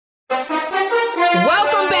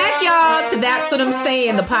That's What I'm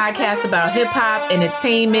Saying, the podcast about hip hop,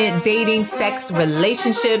 entertainment, dating, sex,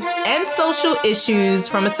 relationships, and social issues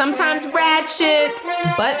from a sometimes ratchet,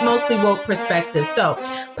 but mostly woke perspective. So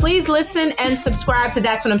please listen and subscribe to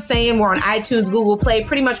That's What I'm Saying. We're on iTunes, Google Play,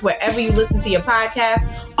 pretty much wherever you listen to your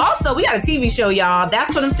podcast. Also, we got a TV show, y'all.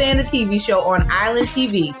 That's What I'm Saying, the TV show on Island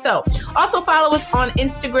TV. So also follow us on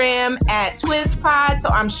Instagram at TwizPod. So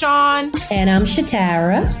I'm Sean. And I'm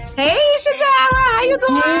Shatara. Hey, Shatara. How you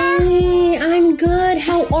doing? Hey, I'm good.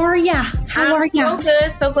 How are ya? I'm so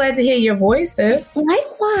good. So glad to hear your voices.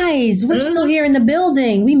 Likewise. We're still here in the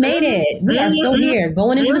building. We made it. We are still here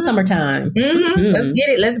going into the summertime. Let's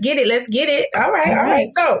get it. All right.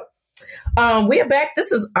 So we are back.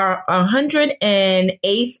 This is our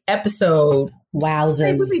 108th episode. Wowzers.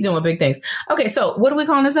 Hey, we be doing big things. Okay, so what do we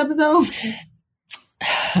call this episode?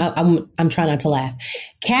 I'm trying not to laugh.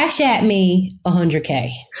 Cash at me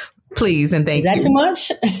 $100K. Please and thank you. Is that too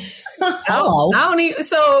much? Oh, I don't even.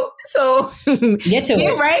 So get to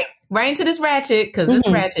it. Right into this ratchet because it's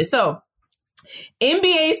ratchet. So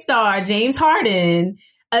NBA star James Harden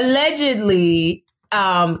allegedly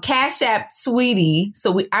cash app Sweetie.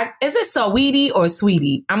 So is it Saweetie or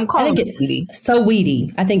Sweetie? I'm calling it Sweetie. Saweetie.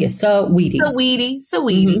 I think it's Saweetie.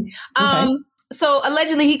 Saweetie. Okay. So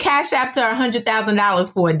allegedly he cash apped her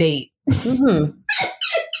 $100,000 for a date.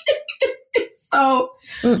 So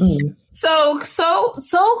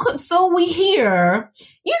we hear,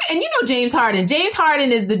 you know James Harden. James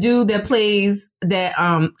Harden is the dude that plays that.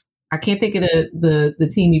 I can't think of the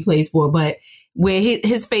team he plays for, but where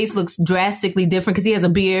his face looks drastically different because he has a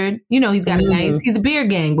beard. You know, he's got he's a beard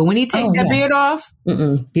gang, but when he takes that beard off,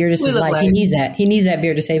 beard is his life. Like, he needs that. He needs that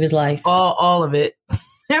beard to save his life. All of it.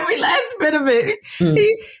 Every last bit of it.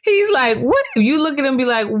 He's like, what? You look at him and be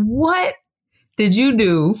like, what did you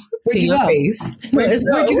do to your face?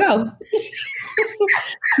 Where'd you go?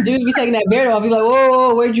 Dudes be taking that beard off. You're like,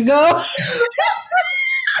 whoa, where'd you go?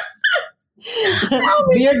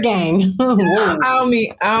 Beard gang. I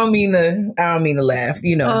don't mean to laugh.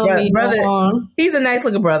 You know, brother. He's a nice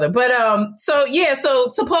looking brother. But so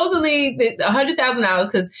supposedly $100,000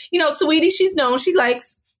 because Sweetie, she's known she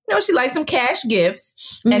likes some cash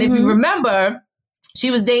gifts. And if you remember, she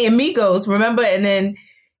was dating Migos. Remember, and then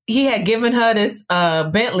he had given her this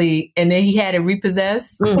Bentley, and then he had it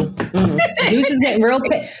repossessed. Dudes is getting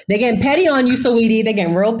they're getting petty on you, Saweetie. They're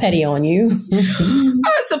getting real petty on you.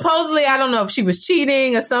 Supposedly, I don't know if she was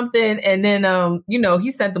cheating or something. And then,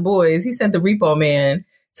 he sent the repo man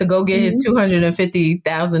to go get his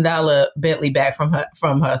 $250,000 Bentley back from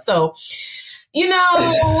her. So, he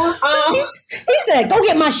said, "Go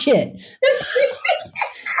get my shit."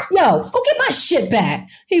 Yo, go get my shit back.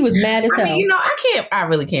 He was mad as hell. I mean, I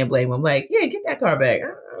really can't blame him. Like, yeah, get that car back.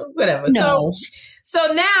 Whatever. No.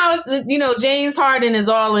 So now, James Harden is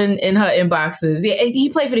all in her inboxes. Yeah, he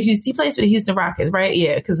plays for the Houston Rockets, right?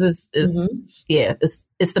 Yeah, because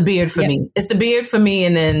it's the beard for me. It's the beard for me,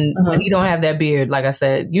 and then when you don't have that beard, like I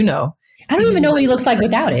said, I don't even know what he looks like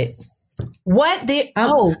without it. What?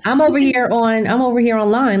 I'm over here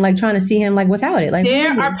online, like trying to see him like without it. Like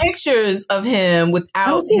there are pictures of him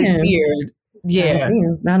without his beard. Yeah,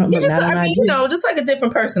 I don't just like a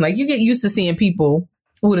different person. Like you get used to seeing people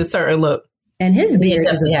with a certain look. And his beard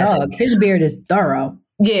is a thug. His beard is thorough.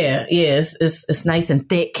 Yeah, it's nice and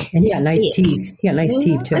thick. And he got nice teeth. He got nice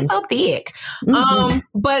teeth too. It's so thick.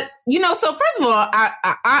 But so first of all,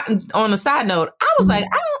 I on a side note, I was like,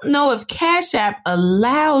 I don't know if Cash App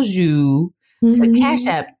allows you to Cash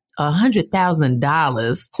App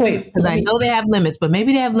 $100,000. Wait, because I know they have limits, but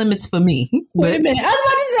maybe they have limits for me. Wait a minute, I was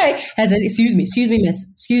about to say, excuse me,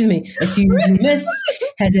 miss.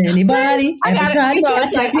 Has anybody ever tried to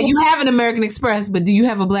Cash App? You have an American Express, but do you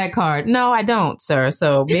have a black card? No, I don't, sir.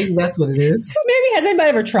 So maybe that's what it is. Maybe has anybody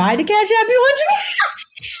ever tried to Cash App you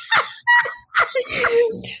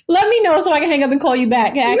 $100,000? Let me know so I can hang up and call you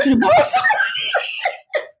back. Actually,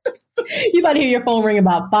 you about to hear your phone ring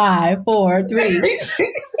about 5, 4, 3.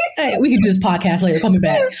 Hey, we can do this podcast later. Call me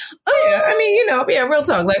back. Yeah, I mean, real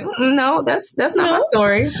talk. Like, no, that's not my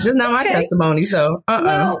story. This is not my testimony. So,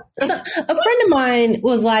 Well, so a friend of mine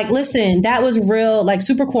was like, listen, that was real, like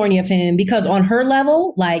super corny of him because on her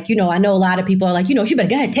level, like, I know a lot of people are like, she better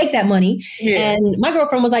go ahead, take that money. Yeah. And my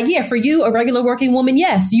girlfriend was like, yeah, for you, a regular working woman,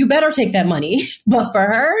 yes, you better take that money. But for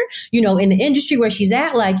her, in the industry where she's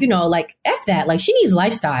at, like, like F that, like she needs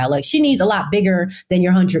lifestyle. Like she needs a lot bigger than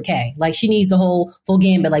your $100K. Like she needs the whole full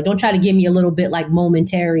gambit. Like, don't try to give me a little bit like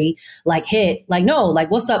momentary, like hit, like, no, like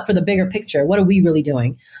what's up for the bigger picture? What are we really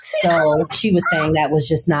doing? So she was saying that was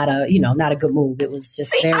just not a good move. It was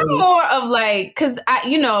just very. I'm more of like, cause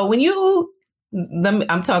when you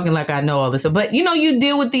I'm talking like I know all this, but you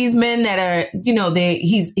deal with these men that are,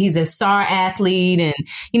 he's a star athlete, and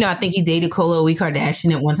I think he dated Khloe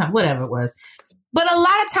Kardashian at one time, whatever it was. But a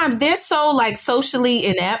lot of times they're so like socially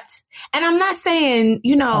inept, and I'm not saying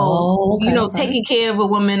taking care of a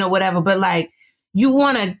woman or whatever, but like you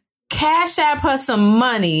want to cash app her some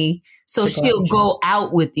money so she'll go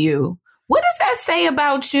out with you. What does that say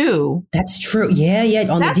about you? That's true. Yeah.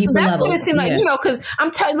 On the deeper level. That's what it seems like, because I'm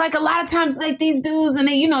telling like a lot of times like these dudes and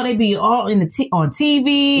they, they be all on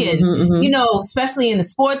TV and, especially in the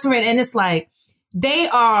sports arena. And it's like, they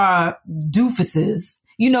are doofuses,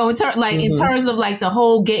 in terms of like the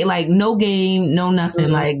whole game, like no game, no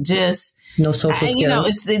nothing, like just no social skills.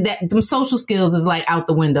 It's that the social skills is like out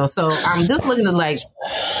the window. So I'm just looking at like,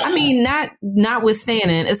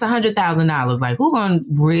 notwithstanding, it's $100,000. Like who gonna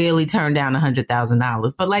really turn down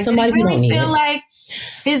 $100,000? But like, somebody really feel like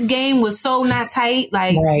his game was so not tight.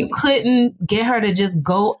 Like you couldn't get her to just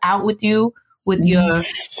go out with you with your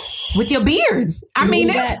beard. I mean,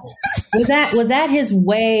 was that his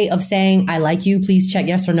way of saying I like you? Please check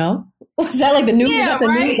yes or no. Was that like the new? Yeah,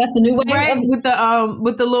 that's the new way, right?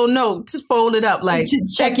 With the little note, just fold it up, like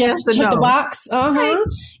check yes or no. Check the box. Right.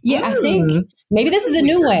 Yeah, I think maybe this is the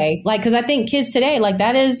new way. Like, because I think kids today, like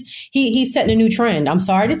that is he's setting a new trend. I'm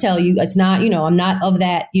sorry to tell you, it's not. I'm not of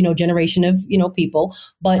that generation of people,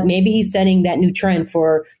 but maybe he's setting that new trend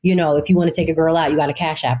for if you want to take a girl out, you got to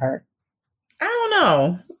cash app her. I don't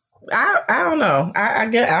know. I don't know. I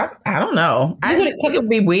don't know. I think it would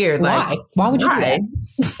be weird. Why? Why would you do that?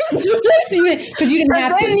 Because you didn't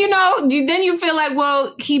have to. Then you feel like,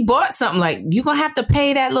 well, he bought something. Like you're gonna have to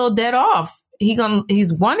pay that little debt off.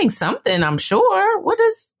 He's wanting something. I'm sure. What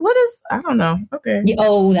is? I don't know. Okay. Yeah,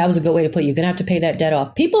 that was a good way to put it. You're gonna have to pay that debt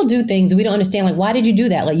off. People do things we don't understand. Like, why did you do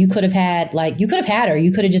that? Like, you could have had her.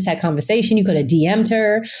 You could have just had conversation. You could have DM'd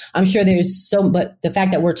her. I'm sure but the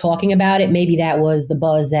fact that we're talking about it, maybe that was the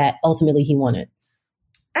buzz that ultimately he wanted.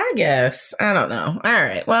 I guess. I don't know. All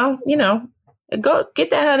right. Well, go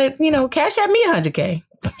get that 100. Cash at me $100K.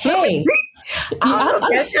 Hey.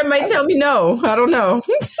 Cash App might tell me no. I don't know.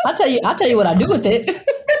 I'll tell you what I do with it.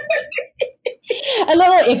 And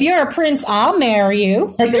look, if you're a prince, I'll marry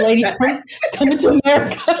you. Like the lady prince coming to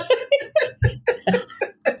America.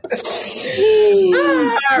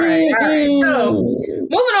 All right. So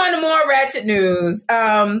moving on to more ratchet news.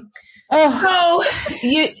 So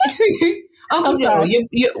you Uncle Joe,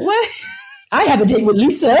 you what? I have a date with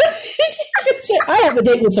Lisa. I have a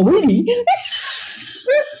date with Saweetie.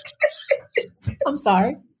 I'm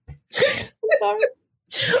sorry.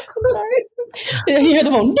 You hear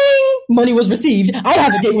the phone, ding, money was received. I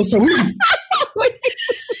have a date with Saweetie.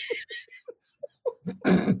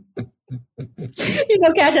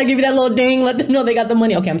 Cash, I give you that little ding, let them know they got the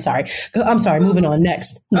money. Okay, I'm sorry. Moving on.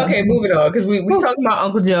 Next. No. Okay, moving on. Because we talking about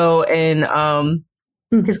Uncle Joe and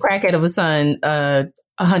his crackhead of a son,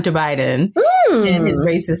 Hunter Biden, and his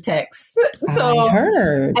racist texts. So I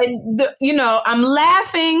heard. And I'm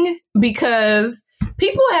laughing because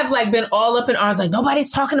people have like been all up in arms, like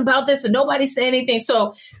nobody's talking about this and nobody's saying anything.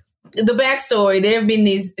 So the backstory, there have been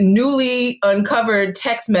these newly uncovered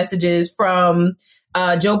text messages from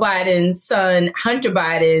Joe Biden's son, Hunter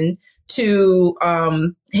Biden, to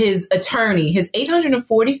his attorney, his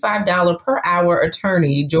 $845 per hour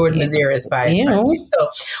attorney, George Maziris Biden. So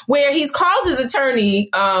where he calls his attorney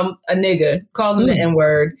a nigga, calls him the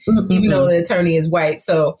N-word, even though the attorney is white.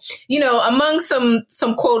 So, among some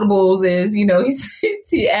quotables is, he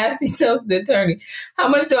tells the attorney, how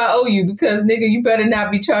much do I owe you? Because nigga, you better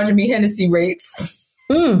not be charging me Hennessy rates.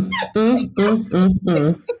 Mm.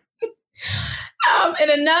 In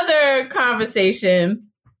another conversation,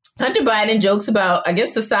 Hunter Biden jokes about, I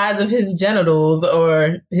guess, the size of his genitals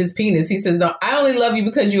or his penis. He says, "No, I only love you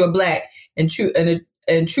because you are black and true that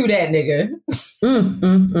nigga."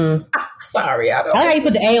 Sorry, I don't. I you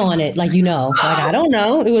put the A on it, like I don't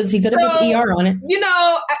know. He could have put the ER on it.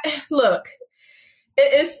 Look.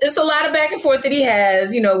 It's a lot of back and forth that he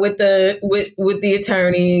has, with the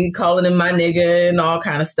attorney calling him my nigga and all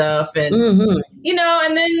kind of stuff, and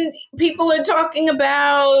and then people are talking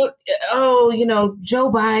about, Joe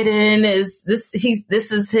Biden is this.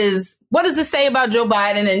 This is his. What does this say about Joe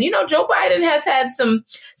Biden? And Joe Biden has had some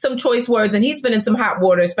choice words, and he's been in some hot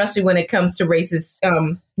water, especially when it comes to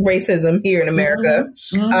racism here in America.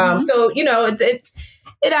 So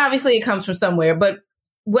it obviously it comes from somewhere, but.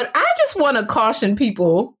 What I just want to caution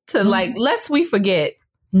people to lest we forget,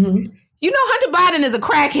 Hunter Biden is a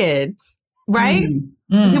crackhead, right?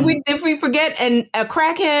 Did we forget? And a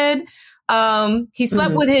crackhead He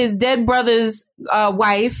slept with his dead brother's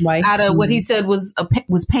wife out of what he said was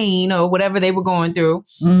pain or whatever they were going through.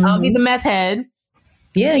 He's a meth head.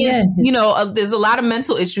 Yeah. There's a lot of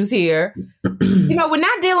mental issues here. We're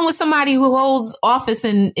not dealing with somebody who holds office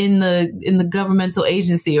in the governmental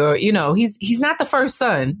agency, or he's not the first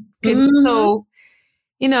son. So,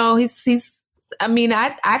 he's. I mean,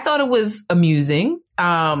 I thought it was amusing.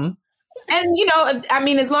 And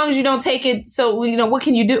as long as you don't take it, so what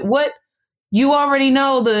can you do? What you already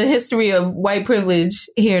know the history of white privilege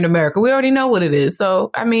here in America. We already know what it is. So,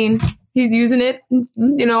 I mean, he's using it,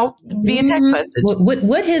 via text message.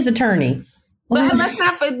 What his attorney? But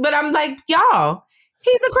but I'm like, y'all,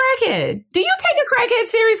 he's a crackhead. Do you take a crackhead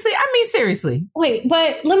seriously? I mean, seriously. Wait,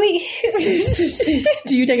 but let me,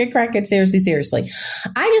 do you take a crackhead seriously?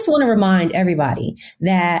 I just want to remind everybody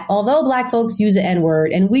that although Black folks use the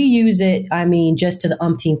N-word and we use it, I mean, just to the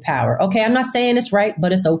umpteenth power. Okay, I'm not saying it's right,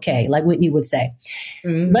 but it's okay, like Whitney would say.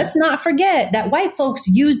 Let's not forget that white folks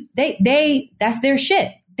use, that's their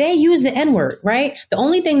shit. They use the N-word, right? The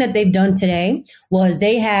only thing that they've done today was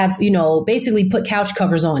they have, basically put couch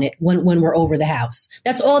covers on it when we're over the house.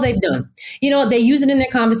 That's all they've done. They use it in their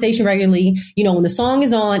conversation regularly. When the song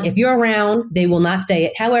is on, if you're around, they will not say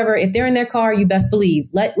it. However, if they're in their car, you best believe,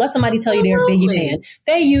 let somebody tell you they're a Biggie fan.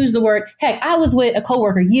 They use the word. Heck, I was with a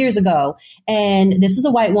coworker years ago, and this is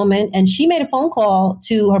a white woman, and she made a phone call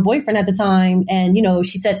to her boyfriend at the time. And,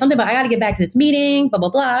 she said something about, I got to get back to this meeting, blah, blah,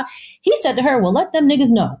 blah. He said to her, well, let them niggas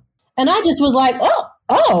know. And I just was like, wow.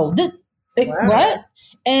 What?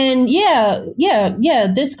 And yeah.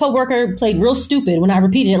 This coworker played real stupid when I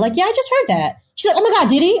repeated it. Like, yeah, I just heard that. She's like, oh my God,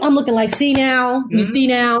 did he? I'm looking like, see now, you see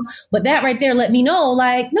now. But that right there let me know,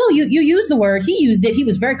 like, no, you used the word. He used it. He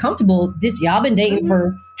was very comfortable. Y'all been dating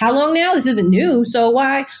for how long now? This isn't new. So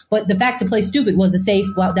why? But the fact to play stupid was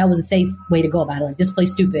that was a safe way to go about it. Like, just play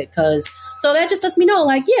stupid. So that just lets me know,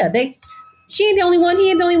 like, yeah, she ain't the only one. He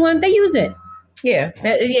ain't the only one. They use it. Yeah.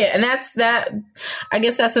 And that's that. I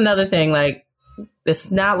guess that's another thing. Like, it's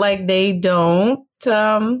not like they don't, it's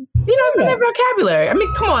in their vocabulary. I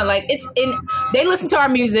mean, come on. Like, they listen to our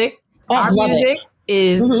music. Our music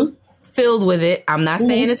is filled with it. I'm not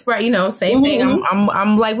saying it's right. Same thing.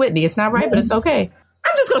 I'm like Whitney. It's not right, but it's okay.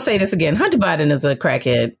 I'm just going to say this again. Hunter Biden is a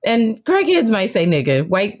crackhead, and crackheads might say nigga.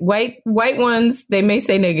 White ones, they may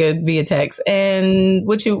say nigga via text. And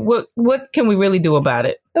what can we really do about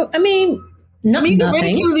it? I mean, you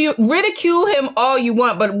can ridicule him all you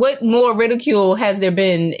want, but what more ridicule has there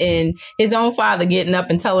been in his own father getting up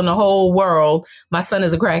and telling the whole world, my son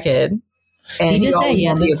is a crackhead? And he just said he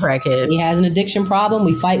has a crackhead. He has an addiction problem.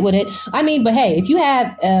 We fight with it. I mean, but hey, if you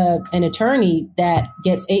have an attorney that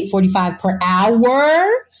gets $8.45 per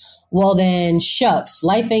hour, well then shucks,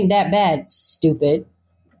 life ain't that bad, stupid.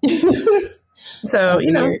 So,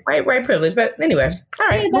 white privilege. But anyway, all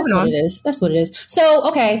right, that's what it is. That's what it is. So,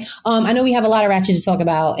 okay, I know we have a lot of ratchet to talk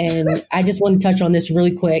about, and I just want to touch on this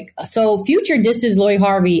really quick. So, Future disses Lori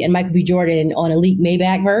Harvey and Michael B. Jordan on a leaked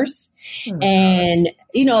Maybach verse. And,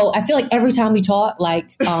 I feel like every time we talk, like,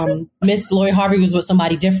 Miss Lori Harvey was with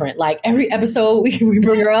somebody different. Like, every episode we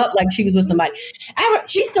bring her up, like she was with somebody.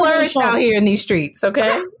 She's still flourished out here in these streets,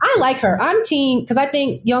 okay? I like her. I'm teen, because I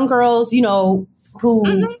think young girls, who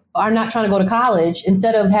are not trying to go to college,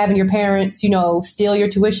 instead of having your parents, steal your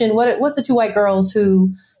tuition. What's the two white girls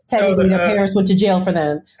who technically their parents went to jail for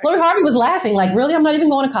them? Lori Harvey was laughing like, really? I'm not even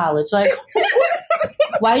going to college. Like,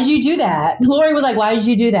 why did you do that? Lori was like, why did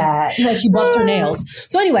you do that? Like, she buffs her nails.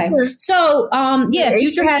 So anyway,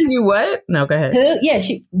 Future has you what? No, go ahead.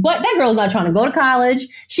 But that girl's not trying to go to college.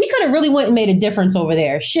 She could have really went and made a difference over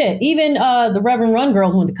there. Shit. Even the Reverend Run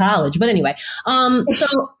girls went to college. But anyway, so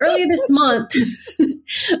earlier this month,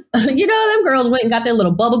 them girls went and got their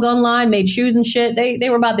little bubblegum line, made shoes and shit. They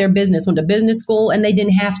were about their business, went to business school, and they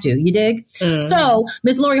didn't have to. You dig? So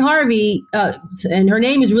Miss Lori Harvey, and her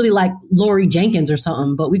name is really like Lori Jenkins or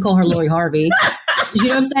something, but we call her Lori Harvey. You know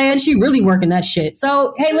what I'm saying? She really working that shit.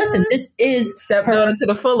 So, hey, listen, this is stepped on to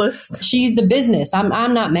the fullest. She's the business.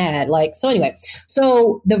 I'm not mad. Like, so anyway,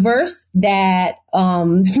 so the verse that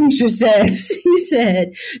Future says, he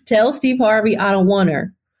said, tell Steve Harvey I don't want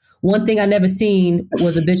her. One thing I never seen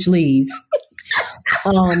was a bitch leave.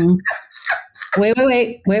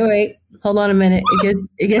 Wait. Hold on a minute.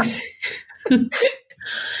 It gets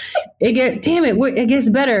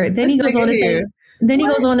better. Then he goes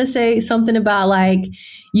on to say something about like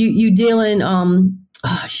you dealing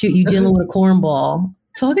dealing with a cornball.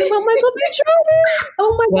 Talking about Michael B. Jordan.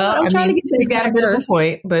 Oh my God! I'm trying to get this. You got a bit of a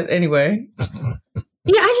point, but anyway.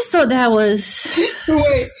 Yeah, I just thought that was...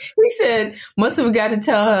 Wait, he said, must have got to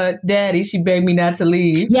tell her daddy she begged me not to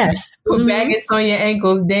leave. Yes. Put baggage on your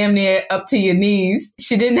ankles, damn near up to your knees.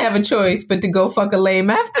 She didn't have a choice but to go fuck a lame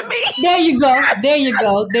after me. There you go.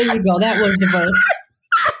 That was the verse.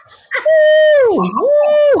 Woo,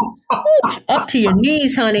 woo. Up to your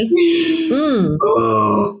knees, honey.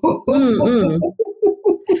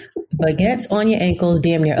 Baguettes on your ankles,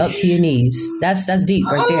 damn near up to your knees. That's deep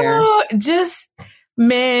right there. Just,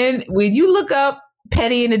 man, when you look up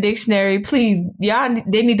petty in the dictionary, please, y'all,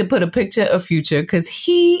 they need to put a picture of Future because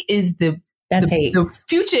he is hate. The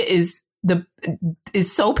Future is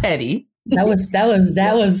so petty. That was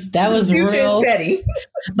Future real is petty.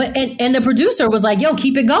 But and the producer was like, "Yo,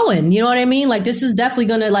 keep it going." You know what I mean? Like, this is definitely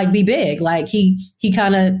gonna like be big. Like hey,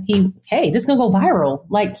 this is gonna go viral.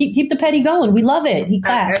 Like, keep the petty going. We love it. He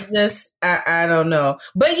clapped. I don't know,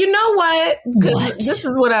 but you know what? This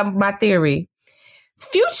is my theory.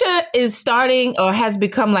 Future is starting or has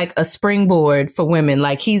become like a springboard for women.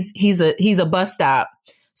 Like he's a bus stop.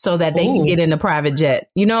 So that they can get in a private jet,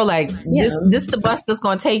 you know, like this the bus that's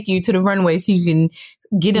going to take you to the runway so you can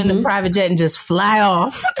get in the private jet and just fly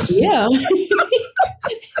off. Yeah.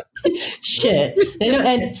 Shit.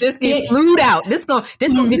 And just get flued out. This gonna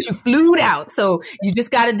get you flued out. So you just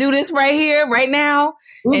got to do this right here, right now.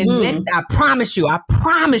 And next, I promise you,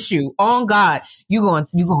 on God, you going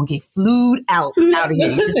to get flued out of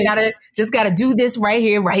here. You just gotta do this right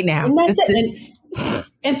here, right now. And that's it.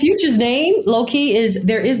 And Future's name, low key, is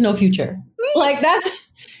there is no future. Like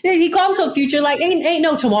he called himself Future. Like ain't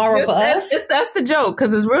no tomorrow for us. That's the joke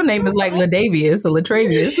because his real name is like Ladavius or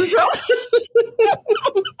Latravius.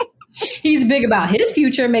 He's big about his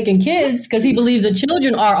future, making kids because he believes that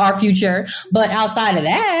children are our future. But outside of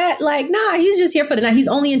that, like, nah, he's just here for the night. He's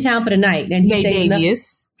only in town for the night, and he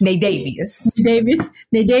stays. Nadavius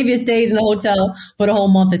stays in the hotel for the whole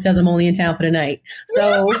month. It says I'm only in town for the night.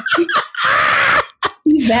 So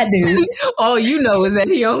he's that dude. All you know is that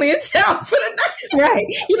he only in town for the night. Right.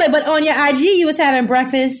 You're like, but on your IG, you was having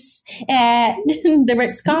breakfast at the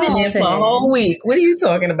Ritz-Carlton. Been there for a whole week. What are you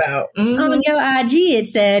talking about? On your IG, it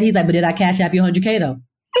said, he's like, but did I cash out your 100K though?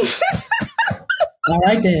 All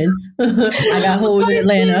right then. I got hoes in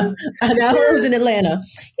Atlanta.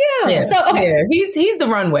 Yeah. So okay. Yeah. He's the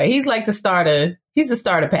runway. He's like the starter. He's the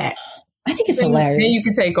starter pack. I think it's hilarious. Then you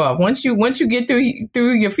can take off. Once you get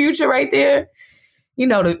through your future right there, you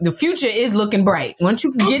know, the future is looking bright. Once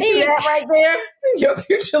you can get to that right there, your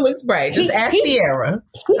future looks bright. Just ask Sierra.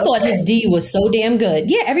 He thought his D was so damn good.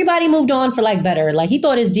 Yeah, everybody moved on for like better. Like he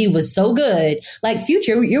thought his D was so good. Like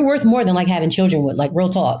Future, you're worth more than like having children with, like real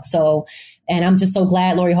talk. So, and I'm just so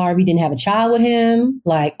glad Lori Harvey didn't have a child with him.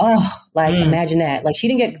 Like, imagine that. Like she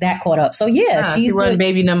didn't get that caught up. So yeah, she run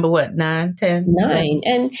baby number what, 9, 10? 9.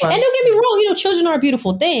 And don't get me wrong, you know, children are a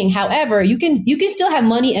beautiful thing. However, you can still have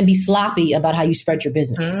money and be sloppy about how you spread your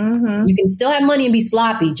business. Mm-hmm. You can still have money and be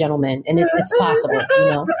sloppy, gentlemen, and it's possible. You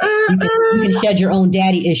know, you can shed your own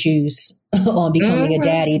daddy issues on becoming a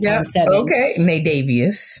daddy times 7. Okay,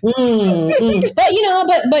 Nadavius. But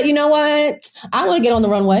you know what? I want to get on the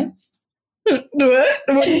runway. What?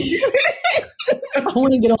 I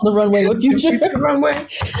want to get on the runway with Future. Runway.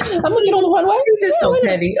 I'm gonna get on the runway. You're just so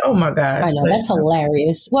petty. Oh my gosh. I know, that's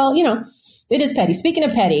hilarious. Well, you know, it is petty. Speaking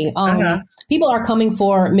of petty, people are coming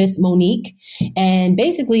for Miss Monique, and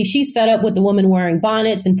basically she's fed up with the woman wearing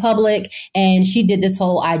bonnets in public, and she did this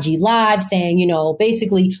whole IG live saying, you know,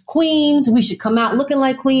 basically, queens, we should come out looking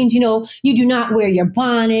like queens. You know, you do not wear your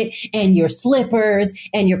bonnet and your slippers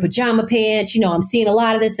and your pajama pants. You know, I'm seeing a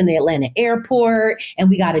lot of this in the Atlanta airport, and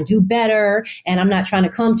we got to do better. And I'm not trying to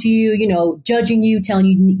come to you, you know, judging you, telling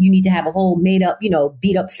you you need to have a whole made up, you know,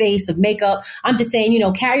 beat up face of makeup. I'm just saying, you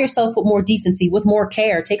know, carry yourself with more decency, with more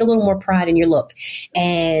care, take a little more pride in your look.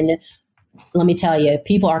 And let me tell you,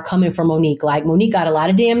 people are coming for Monique. Like, Monique got a lot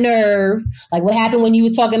of damn nerve. Like, what happened when you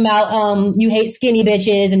was talking about you hate skinny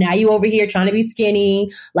bitches, and now you over here trying to be skinny?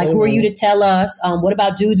 Like, who are you to tell us? What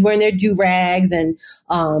about dudes wearing their do-rags? And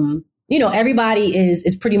you know, everybody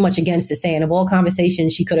is pretty much against it, saying of all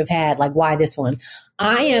conversations she could have had, like, why this one?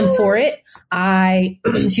 I am for it.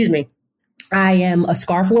 Excuse me. I am a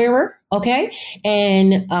scarf wearer. Okay.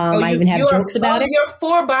 And I even have jokes about it. You're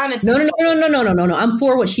for bonnets. No. I'm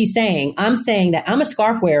for what she's saying. I'm saying that I'm a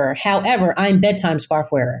scarf wearer. However, I'm bedtime scarf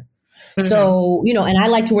wearer. Mm-hmm. So, you know, and I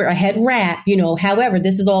like to wear a head wrap, you know, however,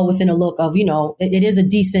 this is all within a look of, you know, it is a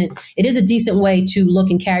decent way to look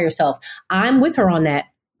and carry yourself. I'm with her on that.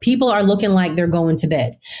 People are looking like they're going to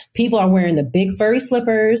bed. People are wearing the big furry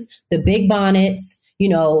slippers, the big bonnets, you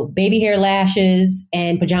know, baby hair lashes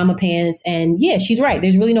and pajama pants. And yeah, she's right.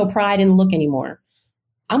 There's really no pride in the look anymore.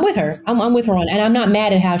 I'm with her. I'm with her on, and I'm not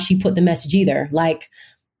mad at how she put the message either. Like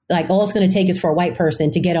all it's going to take is for a white person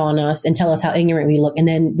to get on us and tell us how ignorant we look, and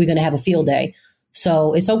then we're going to have a field day.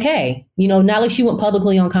 So it's okay. Not like she went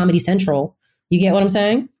publicly on Comedy Central. You get what I'm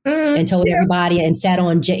saying? And told everybody and sat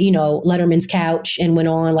on, Letterman's couch and went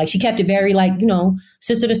on. Like, she kept it very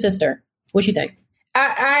sister to sister. What you think?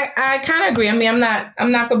 I kind of agree. I mean, I'm not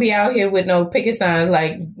going to be out here with no picket signs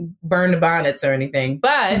like burn the bonnets or anything.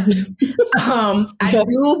 But I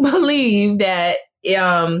do believe that,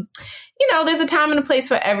 there's a time and a place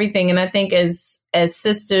for everything. And I think as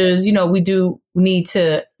sisters, we do need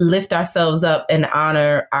to lift ourselves up and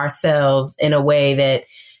honor ourselves in a way that,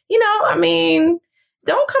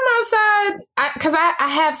 don't come outside. Because I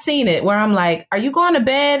have seen it where I'm like, are you going to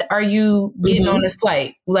bed? Are you getting on this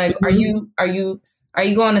flight? Like, are you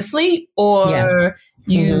going to sleep, or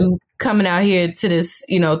you coming out here to this,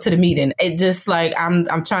 to the meeting? It just like, I'm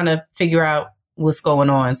trying to figure out what's going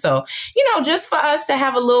on. So, just for us to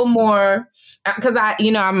have a little more, because I'm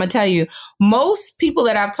going to tell you, most people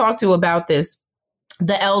that I've talked to about this,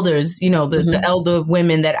 the elders, the elder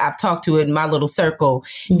women that I've talked to in my little circle,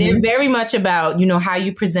 they're very much about, how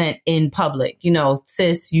you present in public.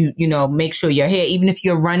 Sis, you make sure you're here, even if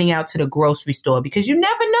you're running out to the grocery store, because you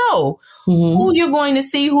never know who you're going to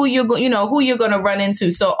see, who you're going to run into.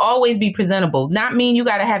 So always be presentable. Not mean you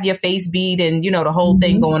got to have your face beat and, the whole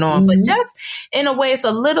thing going on, but just in a way it's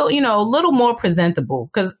a little, a little more presentable.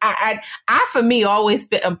 Cause for me,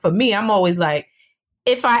 I'm always like,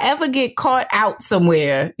 if I ever get caught out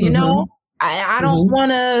somewhere, I don't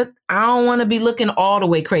want to be looking all the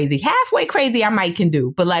way crazy. Halfway crazy, I can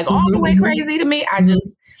do, but like all the way crazy to me,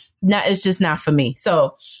 it's just not for me.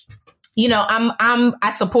 So,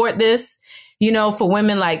 I support this, for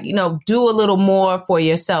women, like, do a little more for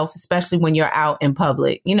yourself, especially when you're out in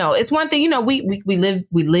public. It's one thing, we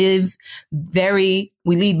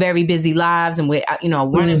lead very busy lives, and we're,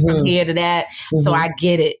 running from here to that. So I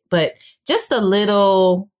get it, but just a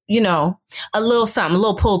little something, a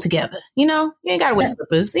little pull together, you ain't got to wear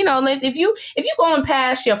slippers. If you going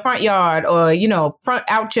past your front yard or,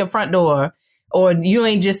 out your front door, or you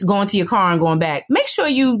ain't just going to your car and going back, make sure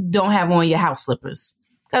you don't have on your house slippers.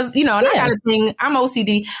 Because, I got a thing, I'm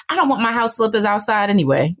OCD. I don't want my house slippers outside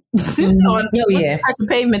anyway. On the type of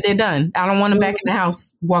pavement, they're done. I don't want them back in the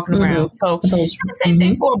house walking around. So the same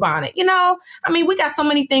thing for a bonnet. We got so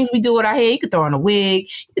many things we do with our hair. You could throw on a wig,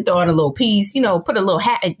 you could throw on a little piece, put a little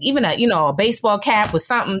hat, even a baseball cap with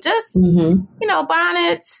something. Just,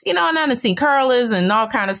 bonnets, and I've seen curlers and all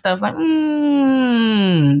kind of stuff like,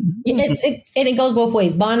 it goes both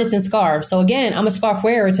ways, bonnets and scarves. So again, I'm a scarf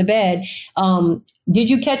wearer to bed.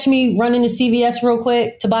 Did you catch me running to CVS real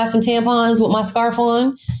quick to buy some tampons with my scarf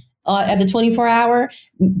on at the 24-hour?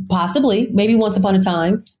 Possibly, maybe once upon a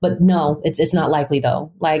time, but no, it's not likely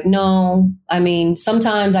though. Like, no,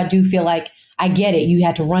 sometimes I do feel like I get it. You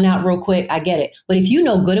had to run out real quick. I get it. But if you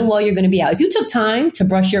know good and well you're going to be out, if you took time to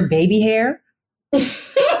brush your baby hair.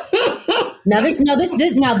 Now this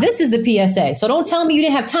is the PSA. So don't tell me you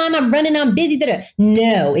didn't have time. I'm running. I'm busy.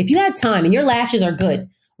 No, if you had time and your lashes are good,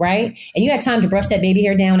 right? And you had time to brush that baby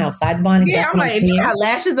hair down outside the bonnet. Yeah, I'm like, if you got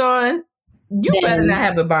lashes on, you better not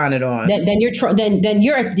have a bonnet on. Then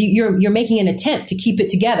you're making an attempt to keep it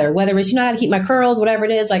together. Whether it's how to keep my curls, whatever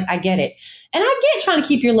it is. Like, I get it, and I get trying to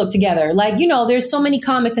keep your look together. Like, there's so many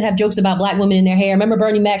comics that have jokes about black women in their hair. Remember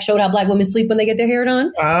Bernie Mac showed how black women sleep when they get their hair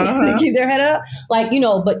done. They keep their head up. Like,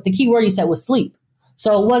 but the key word he said was sleep.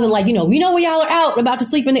 So it wasn't like, when y'all are out about to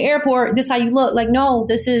sleep in the airport, this is how you look. Like, no,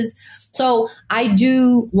 this is. So I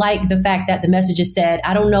do like the fact that the message is said.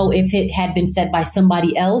 I don't know if it had been said by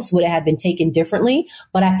somebody else, would it have been taken differently?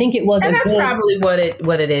 But I think it was. And that's probably what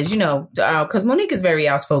it is, because Monique is very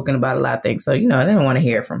outspoken about a lot of things. So, I didn't want to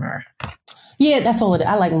hear from her. Yeah, that's all it is.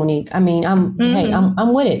 I like Monique. I'm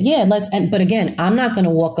with it. Yeah, but again, I'm not going to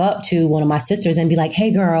walk up to one of my sisters and be like,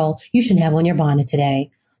 hey girl, you shouldn't have on your bonnet today.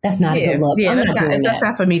 That's not a good look. Yeah, that's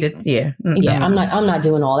not for me to. Yeah, yeah. I'm not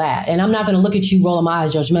doing all that, and I'm not going to look at you rolling my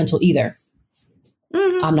eyes judgmental either.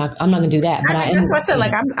 I'm not going to do that. But that's what I said.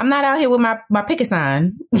 Like, I'm not out here with my picket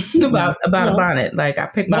sign about a bonnet. Like, I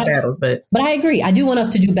pick my battles, but I agree. I do want us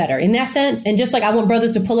to do better in that sense. And just like I want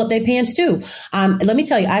brothers to pull up their pants too. Let me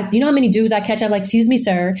tell you, you know how many dudes I catch? I'm like, excuse me,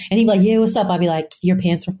 sir. And he'd be like, yeah, what's up? I'd be like, your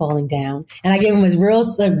pants are falling down. And I gave him his real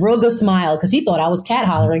good smile because he thought I was cat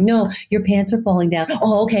hollering. No, your pants are falling down.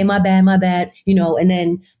 Oh, okay. My bad. And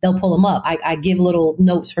then they'll pull them up. I give little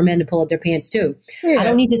notes for men to pull up their pants too. Yeah. I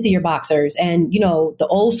don't need to see your boxers. And, So the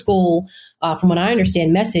old school, from what I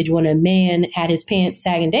understand, message when a man had his pants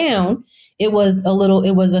sagging down, it was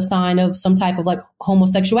a sign of some type of like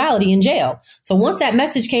homosexuality in jail. So once that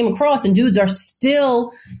message came across and dudes are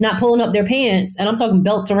still not pulling up their pants, and I'm talking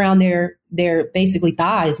belts around their basically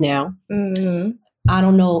thighs now. Mm-hmm. I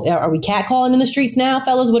don't know. Are we catcalling in the streets now,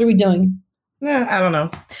 fellas? What are we doing? Yeah, I don't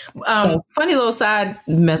know. Funny little side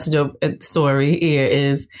message of story here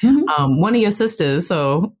is one of your sisters.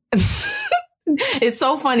 So it's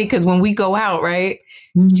so funny because when we go out, right,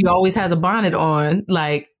 she always has a bonnet on,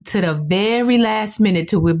 like to the very last minute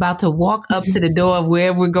till we're about to walk up to the door of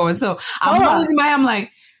where we're going. So I'm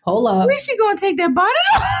like, hold up. Where's she going to take that bonnet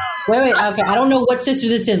off? Wait. Okay. I don't know what sister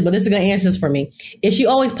this is, but this is going to answer this for me. Is she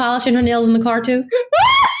always polishing her nails in the car too?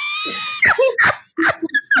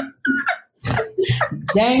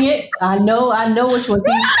 Dang it. I know which one.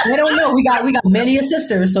 See, they don't know. We got many a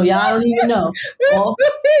sisters, so y'all don't even know. Well,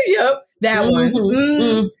 yep. That one.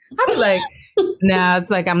 Mm-hmm. I'm like, nah,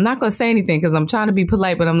 it's like, I'm not going to say anything because I'm trying to be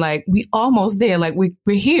polite, but I'm like, we almost there. Like we're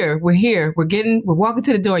here. We're walking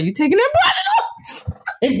to the door. You taking that bonnet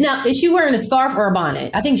off? Is she wearing a scarf or a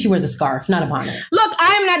bonnet? I think she wears a scarf, not a bonnet. Look,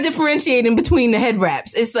 I am not differentiating between the head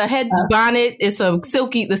wraps. It's a head bonnet. It's the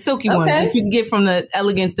silky one that you can get from the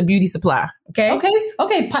Elegance, the beauty supply.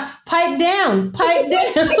 Okay. Pipe down.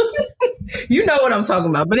 You know what I'm talking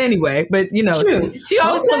about. But anyway, she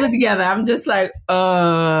always pulls it together. I'm just like, where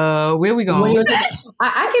are we going?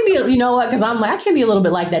 I can be, you know what? Because I'm like, I can be a little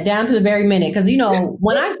bit like that down to the very minute. Because,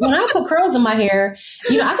 when I put curls in my hair, I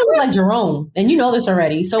can look like Jerome. And you know this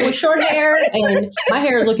already. So with short hair and my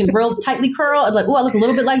hair is looking real tightly curled, I'm like, I look a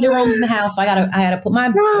little bit like Jerome's in the house. So I gotta put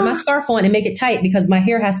my scarf on and make it tight because my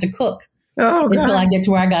hair has to cook. Until I get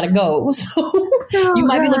to where I gotta go. So you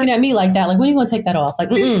might be looking at me like that. Like, when are you gonna take that off? Like,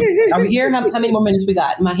 are we here? How many more minutes we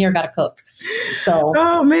got? My hair gotta cook. So,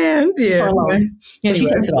 oh man, yeah. Yeah, she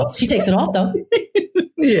takes it off. She takes it off though.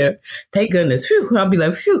 Yeah, thank goodness. Phew. I'll be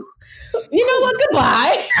like, phew. You know what?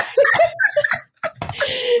 Goodbye.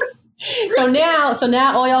 So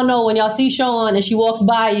now all y'all know when y'all see Sean and she walks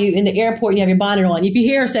by you in the airport and you have your bonnet on. If you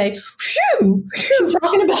hear her say, "Phew," she's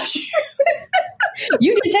talking about you.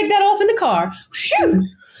 You can take that off in the car. Phew.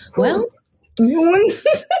 Well,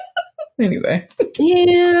 anyway.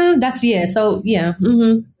 Yeah, So yeah.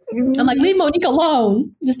 Mm-hmm. I'm like, leave Monique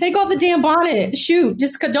alone. Just take off the damn bonnet. Shoot.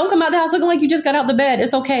 Just don't come out the house looking like you just got out the bed.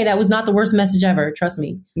 It's okay. That was not the worst message ever. Trust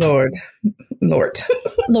me. Lord.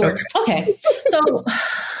 Okay. So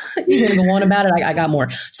you're going to go on about it. I got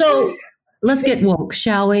more. So let's get woke,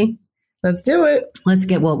 shall we? Let's do it. Let's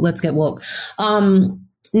get woke.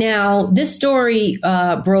 Now this story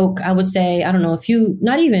broke, I would say,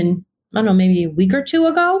 maybe a week or two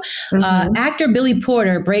ago. Mm-hmm. Actor Billy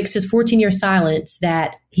Porter breaks his 14-year silence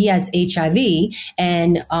that he has HIV.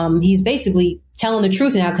 And he's basically telling the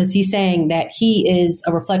truth now because he's saying that he is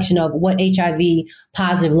a reflection of what HIV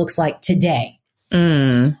positive looks like today.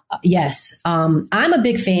 Yes. I'm a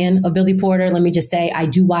big fan of Billy Porter. Let me just say, I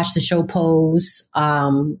do watch the show Pose.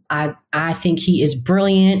 I think he is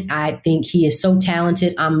brilliant. I think he is so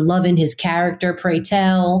talented. I'm loving his character, Pray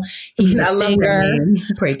Tell. He's a singer.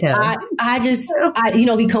 Pray Tell.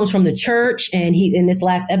 He comes from the church, and in this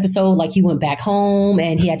last episode, like, he went back home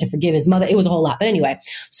and he had to forgive his mother. It was a whole lot. But anyway,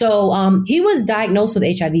 so he was diagnosed with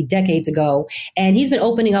HIV decades ago, and he's been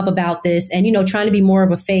opening up about this and, trying to be more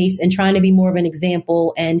of a face and trying to be more of an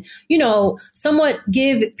example and, somewhat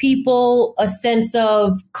give people a sense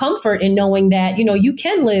of comfort in knowing that, you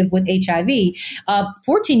can live with HIV.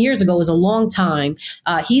 14 years ago was a long time.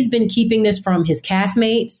 He's been keeping this from his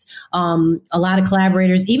castmates, a lot of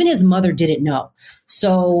collaborators, even his mother didn't know.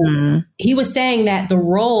 So he was saying that the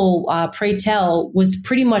role, Pray Tell, was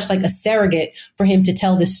pretty much like a surrogate for him to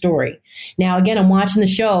tell this story. Now, again, I'm watching the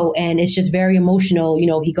show and it's just very emotional.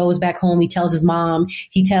 He goes back home, he tells his mom,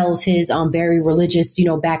 he tells his very religious,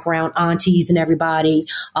 background aunties and everybody.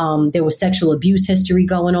 There was sexual abuse history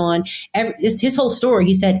going on. His whole story,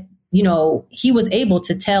 he said, he was able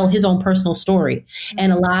to tell his own personal story.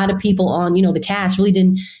 And a lot of people on, the cast really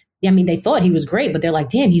didn't. They thought he was great, but they're like,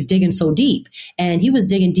 damn, he's digging so deep. And he was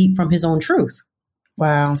digging deep from his own truth.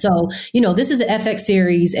 Wow. So, this is an FX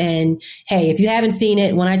series. And hey, if you haven't seen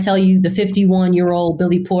it, when I tell you the 51-year-old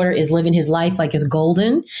Billy Porter is living his life like it's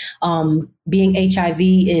golden, being HIV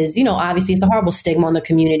is, obviously it's a horrible stigma on the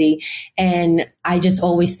community. And I just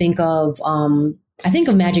always think of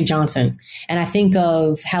Magic Johnson, and I think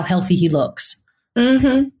of how healthy he looks.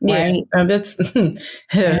 Mm-hmm. Right.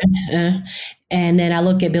 And then I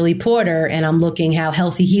look at Billy Porter and I'm looking how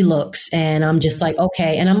healthy he looks. And I'm just like,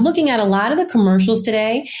 okay. And I'm looking at a lot of the commercials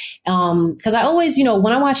today. Cause I always,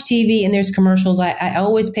 when I watch TV and there's commercials, I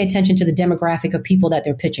always pay attention to the demographic of people that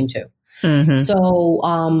they're pitching to. Mm-hmm. So,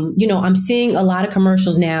 I'm seeing a lot of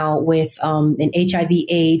commercials now with an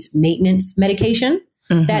HIV/AIDS maintenance medication.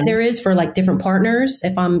 Mm-hmm. That there is for like different partners,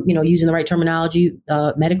 if I'm, using the right terminology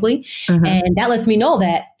medically. Mm-hmm. And that lets me know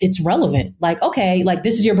that it's relevant. Like, okay, like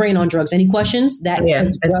this is your brain on drugs. Any questions? That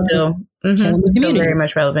it's still, still very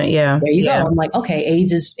much relevant. Yeah. There you go. I'm like, okay,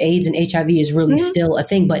 AIDS and HIV is really still a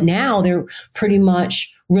thing. But now they're pretty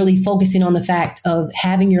much really focusing on the fact of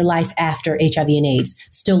having your life after HIV and AIDS,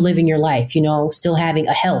 still living your life, still having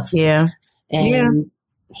a health. Yeah. And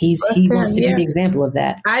he wants to be the example of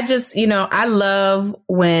that. I just, I love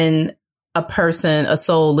when a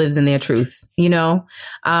soul lives in their truth, and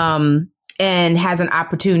has an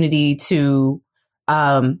opportunity to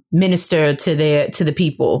minister to the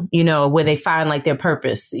people, where they find like their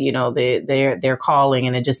purpose, their calling.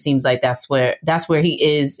 And it just seems like that's where he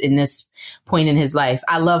is in this point in his life.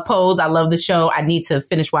 I love Pose. I love the show. I need to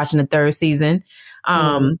finish watching the 3rd season.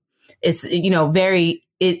 It's, very,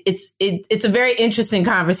 it's a very interesting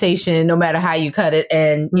conversation, no matter how you cut it.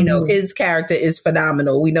 And, his character is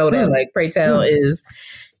phenomenal. We know that like Pray Tell is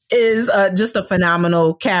just a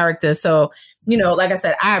phenomenal character. So, like I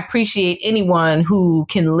said, I appreciate anyone who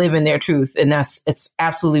can live in their truth, and it's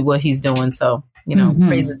absolutely what he's doing. So,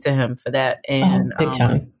 praises to him for that. And big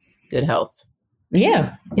time. Good health.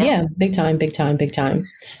 Yeah. Big time. All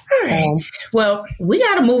right. Well, we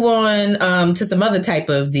got to move on to some other type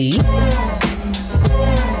of D.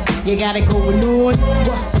 You got it going on.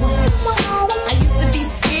 I used to be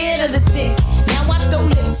scared of the dick. Now I throw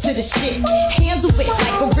lips to the shit. Handle it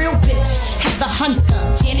like a real bitch. Have the hunter.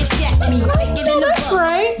 Janet Jackson. Take it in the That's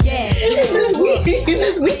right. Yeah.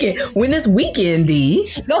 When this weekend,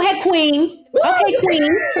 D. Go ahead, Queen. Okay, Queen.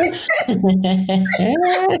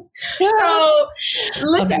 So,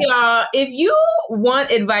 listen, y'all. If you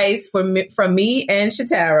want advice from me and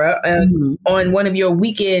Shatara on one of your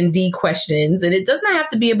weekend D questions, and it does not have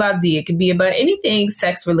to be about D, it could be about anything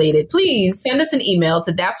sex related, please send us an email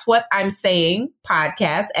to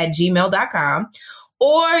thatswhatimsayingpodcast@gmail.com.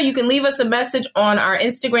 Or you can leave us a message on our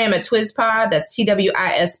Instagram at TwizPod. That's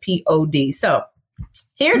TWISPOD. So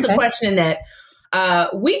here's a question that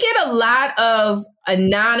we get a lot of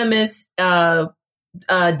anonymous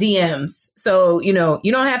DMs. So, you don't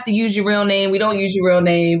have to use your real name. We don't use your real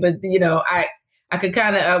name, but I could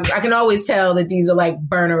I can always tell that these are like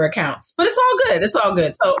burner accounts, but it's all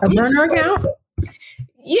good. So a burner account?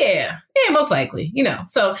 Yeah, most likely,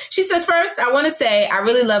 So she says, first, I want to say I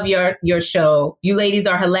really love your show. You ladies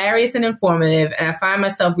are hilarious and informative, and I find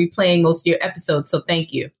myself replaying most of your episodes. So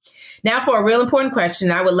thank you. Now for a real important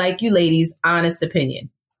question, I would like you ladies' honest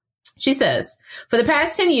opinion. She says, for the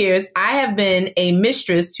past 10 years, I have been a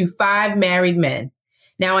mistress to 5 married men.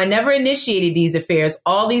 Now, I never initiated these affairs.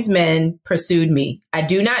 All these men pursued me. I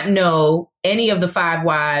do not know any of the 5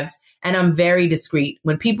 wives, and I'm very discreet.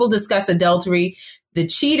 When people discuss adultery, the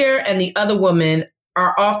cheater and the other woman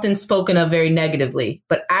are often spoken of very negatively,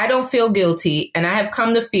 but I don't feel guilty. And I have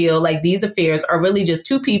come to feel like these affairs are really just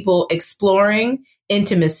 2 people exploring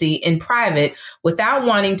intimacy in private without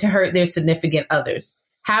wanting to hurt their significant others.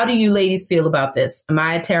 How do you ladies feel about this? Am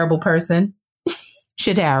I a terrible person?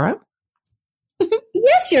 Shatara?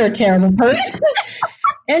 Yes, you're a terrible person.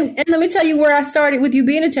 And let me tell you where I started with you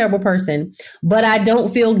being a terrible person, but I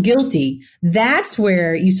don't feel guilty. That's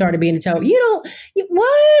where you started being a terrible.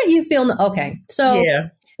 What you feel? Okay. So yeah.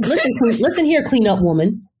 listen here, clean up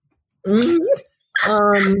woman. Mm-hmm.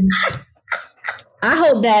 I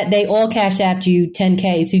hope that they all cash apped you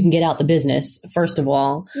 $10K so you can get out the business, first of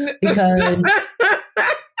all, because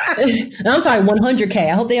I'm sorry, $100K. I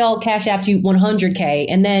hope they all cash apped you $100K.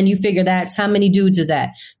 And then you figure that's how many dudes is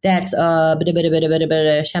that? That's how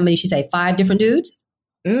many she say? 5 different dudes?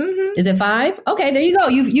 Mm-hmm. Is it 5? Okay, there you go.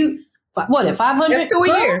 You what, at 500? That's 2 a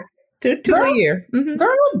year. Two a year. Mm-hmm.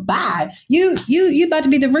 Girl, bye. You about to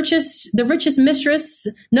be the richest mistress,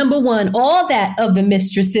 number 1. All that of the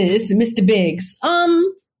mistresses, Mr. Biggs.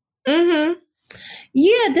 Mm-hmm.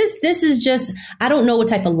 Yeah, this is just, I don't know what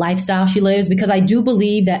type of lifestyle she lives, because I do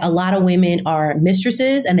believe that a lot of women are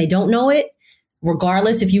mistresses and they don't know it,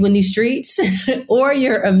 regardless if you in these streets or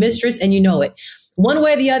you're a mistress and you know it. One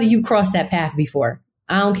way or the other, you've crossed that path before.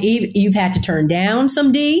 You've had to turn down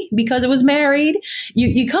some D because it was married.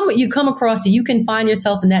 You come across it. You can find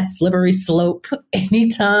yourself in that slippery slope any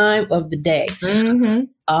time of the day.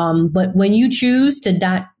 Mm-hmm. But when you choose to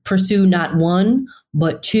not pursue not one,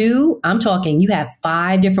 but two. I'm talking, you have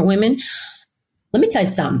 5 different women. Let me tell you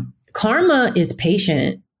something. Karma is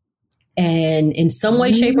patient. And in some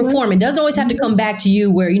way, shape, or form, it doesn't always have to come back to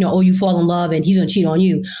you where, you fall in love and he's going to cheat on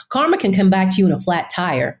you. Karma can come back to you in a flat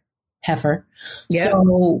tire, heifer. Yeah.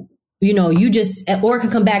 So, you just, or it can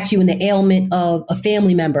come back to you in the ailment of a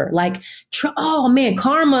family member. Like, oh man,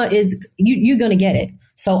 karma is, you're going to get it.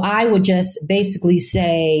 So I would just basically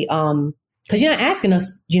say, because you're not asking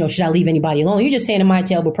us, should I leave anybody alone? You're just saying, am I a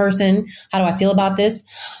terrible person? How do I feel about this?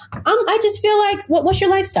 I just feel like, what's your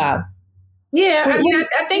lifestyle? Yeah,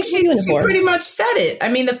 I think she pretty much said it. I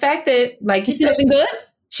mean, the fact that, like you said, good?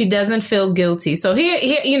 She doesn't feel guilty. So here,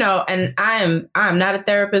 and I'm not a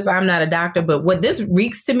therapist, I'm not a doctor, but what this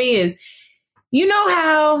reeks to me is,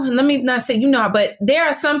 let me not say, but there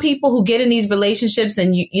are some people who get in these relationships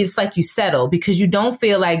and it's like you settle because you don't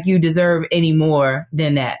feel like you deserve any more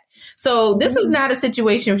than that. So this is not a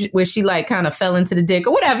situation where she like kind of fell into the dick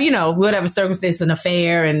or whatever, whatever circumstance, an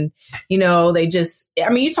affair. And, they just,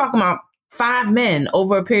 you're talking about 5 men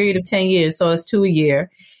over a period of 10 years. So it's 2 a year.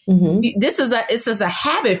 Mm-hmm. This is a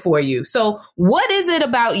habit for you. So what is it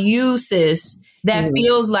about you, sis, that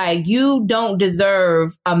feels like you don't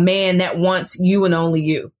deserve a man that wants you and only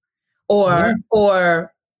you? Or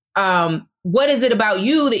what is it about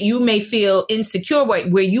you that you may feel insecure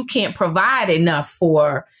where you can't provide enough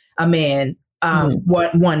for a man,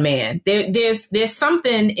 one man? There's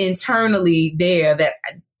something internally there that,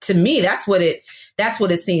 to me, that's what it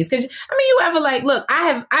seems. Because you ever look,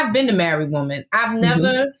 I've been a married woman. I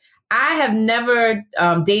have never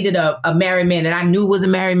dated a married man that I knew was a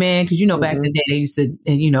married man. Because back in the day they used to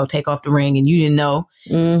take off the ring and you didn't know.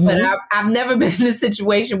 Mm-hmm. But I've never been in a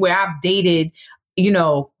situation where I've dated,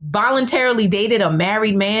 voluntarily dated a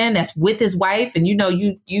married man that's with his wife, and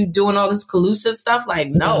you doing all this collusive stuff. Like,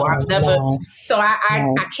 no, I've never. No. So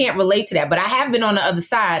I can't relate to that. But I have been on the other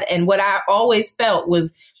side, and what I always felt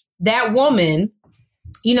was that woman,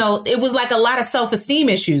 it was like a lot of self-esteem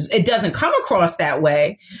issues. It doesn't come across that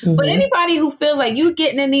way. Mm-hmm. But anybody who feels like you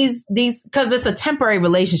getting in these, because it's a temporary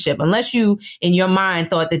relationship, unless you in your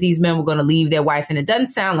mind thought that these men were going to leave their wife. And it doesn't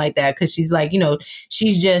sound like that, because she's like,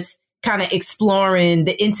 she's just kind of exploring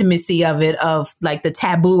the intimacy of it, of like the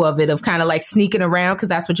taboo of it, of kind of like sneaking around, because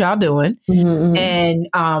that's what y'all doing. Mm-hmm.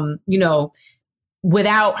 And,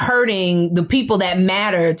 without hurting the people that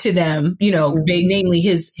matter to them, namely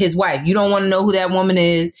his wife. You don't want to know who that woman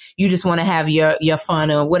is. You just want to have your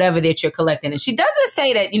fun or whatever that you're collecting. And she doesn't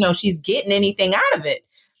say that, she's getting anything out of it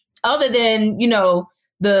other than,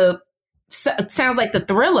 sounds like the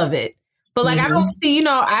thrill of it. But like, I don't see,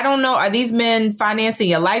 I don't know. Are these men financing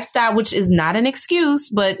your lifestyle, which is not an excuse,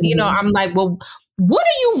 but I'm like, well, what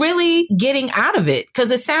are you really getting out of it?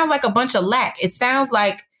 Because it sounds like a bunch of lack. It sounds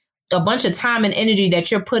like a bunch of time and energy that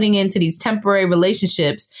you're putting into these temporary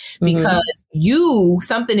relationships because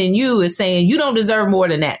something in you is saying you don't deserve more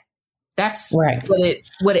than that. That's right.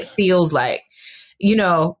 What it feels like.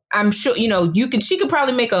 I'm sure, she could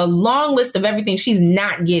probably make a long list of everything she's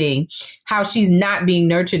not getting, how she's not being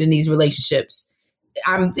nurtured in these relationships.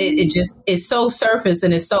 It just is so surface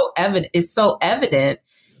and it's so evident.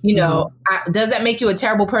 Does that make you a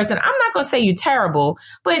terrible person? I'm not going to say you're terrible,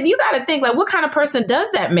 but you got to think, like, what kind of person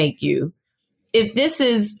does that make you? If this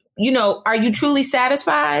is, are you truly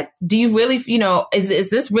satisfied? Do you really, is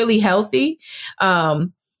this really healthy? What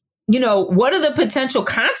are the potential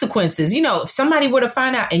consequences? If somebody were to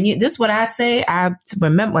find out, and this is what I say, I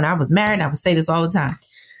remember when I was married, I would say this all the time.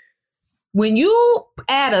 When you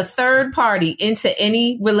add a third party into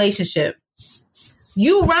any relationship,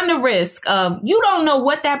 you run the risk of, you don't know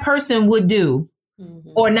what that person would do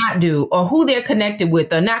or not do, or who they're connected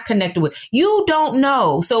with or not connected with. You don't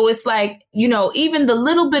know. So it's like, even the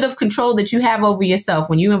little bit of control that you have over yourself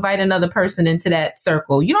when you invite another person into that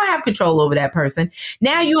circle, you don't have control over that person.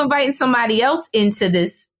 Now you inviting somebody else into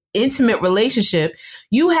this intimate relationship.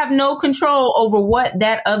 You have no control over what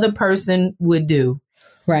that other person would do.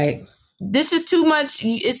 Right. This is too much.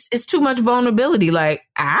 It's too much vulnerability. Like,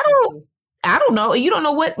 I don't know. You don't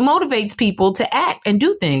know what motivates people to act and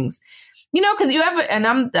do things, because you ever,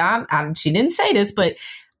 and she didn't say this, but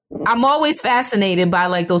I'm always fascinated by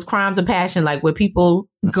like those crimes of passion, like where people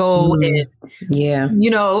go and,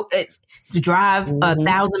 drive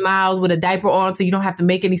 1,000 miles with a diaper on so you don't have to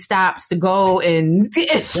make any stops to go. And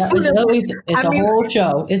it's a whole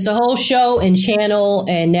show. It's a whole show and channel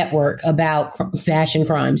and network about fashion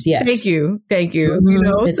crimes. Yes. Thank you.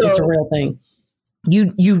 Mm-hmm. It's a real thing.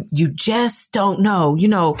 You just don't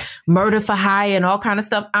know, murder for hire and all kind of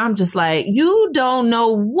stuff. I'm just like, you don't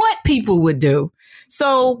know what people would do.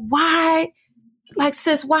 So why like,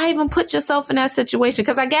 sis, why even put yourself in that situation?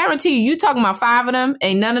 Because I guarantee you talking about 5 of them,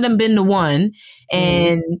 ain't none of them been the one.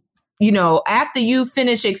 And, you know, after you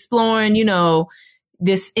finish exploring, you know,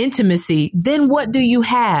 this intimacy, then what do you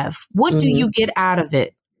have? What do you get out of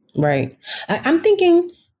it? Right. I'm thinking,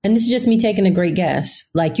 and this is just me taking a great guess,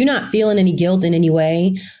 like you're not feeling any guilt in any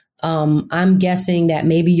way. I'm guessing that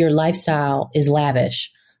maybe your lifestyle is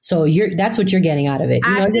lavish. So that's what you're getting out of it.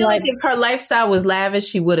 You know, I feel like if her lifestyle was lavish,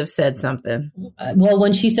 she would have said something. Well,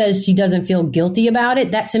 when she says she doesn't feel guilty about it,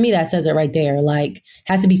 that to me, that says it right there. Like,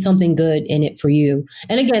 has to be something good in it for you.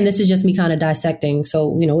 And again, this is just me kind of dissecting.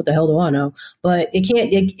 So, you know, what the hell do I know? But you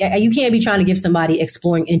can't be trying to give somebody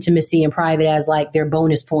exploring intimacy in private as like their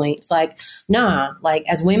bonus points. Like, nah, like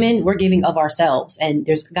as women, we're giving of ourselves, and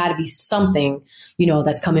there's got to be something, you know,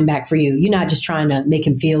 that's coming back for you. You're not just trying to make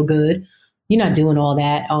him feel good. You're not doing all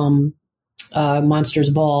that. Monsters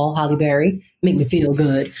Ball, Halle Berry, make me feel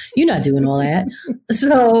good. You're not doing all that.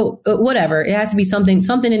 So whatever. It has to be something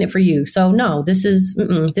in it for you. So no, this is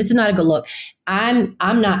not a good look. I'm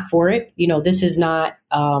not for it. You know, this is not,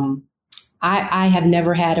 I have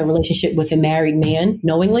never had a relationship with a married man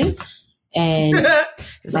knowingly. And I'm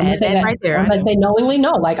gonna say that right there. I'm gonna say knowingly,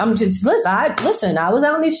 no. Like I'm just listen. I was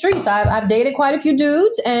out in these streets. I've dated quite a few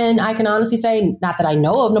dudes, and I can honestly say, not that I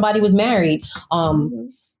know of, nobody was married.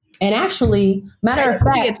 And actually, matter of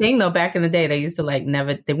fact, a thing though. Back in the day, they used to like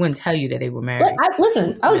never. They wouldn't tell you that they were married. I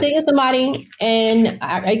was dating somebody, and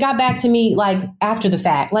it got back to me like after the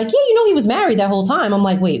fact. Like, yeah, you know, he was married that whole time. I'm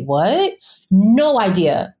like, wait, what? No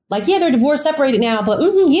idea. Like, yeah, they're divorced, separated now, but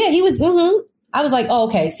yeah, he was. I was like, oh,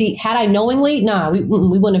 okay. See, had I knowingly, we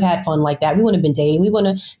wouldn't have had fun like that. We wouldn't have been dating. We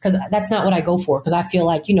wouldn't have, because that's not what I go for. Because I feel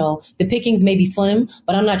like, you know, the pickings may be slim,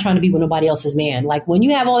 but I'm not trying to be with nobody else's man. Like when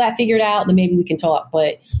you have all that figured out, then maybe we can talk.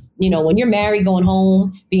 But, you know, when you're married, going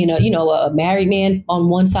home, being a married man on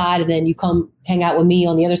one side, and then you come hang out with me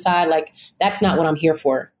on the other side, like that's not what I'm here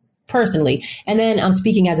for personally. And then I'm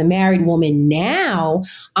speaking as a married woman now,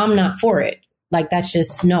 I'm not for it. Like, that's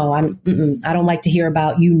just, no, I don't like to hear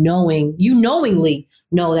about you knowingly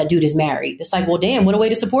know that dude is married. It's like, well, damn, what a way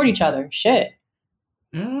to support each other. Shit.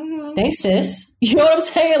 Thanks, sis. You know what I'm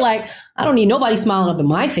saying? Like, I don't need nobody smiling up in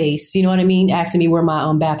my face. You know what I mean? Asking me where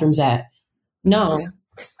my bathroom's at. No.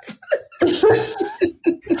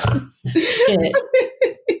 Shit.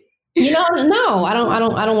 You know, no, I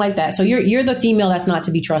don't like that. So you're the female that's not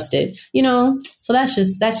to be trusted, you know? So that's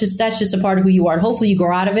just a part of who you are. And hopefully you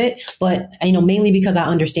grow out of it. But, you know, mainly because I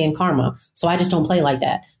understand karma. So I just don't play like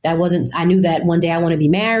that. I knew that one day I want to be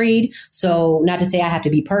married. So not to say I have to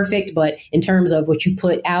be perfect, but in terms of what you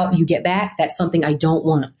put out, you get back. That's something I don't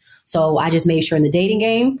want. So I just made sure in the dating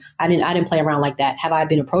game, I didn't play around like that. Have I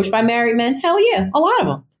been approached by married men? Hell yeah. A lot of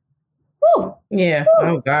them. Woo. Yeah. Woo.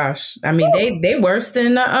 Oh gosh. I mean, they worse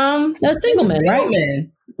than the single men, right?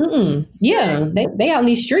 Men. Yeah. They out in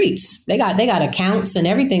these streets. They got accounts and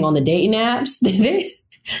everything on the dating apps.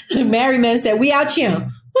 The married men said, "We out here."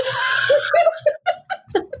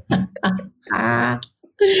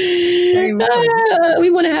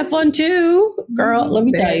 We want to have fun too, girl. Let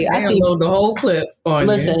me tell you, I see the whole clip on.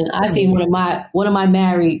 Listen, I seen one of my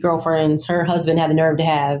married girlfriends. Her husband had the nerve to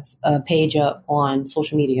have a page up on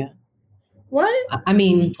social media. What? I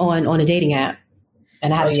mean, on a dating app,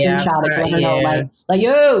 and I had to screenshot it to let her know, like,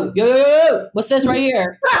 yo, what's this right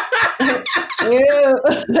here?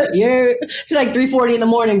 yo. She's like 3:40 in the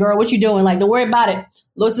morning, girl. What you doing? Like, don't worry about it.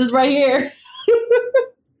 What's this right here?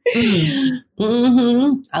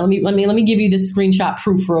 Let me give you this screenshot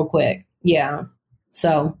proof real quick. Yeah.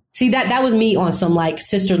 So see that was me on some like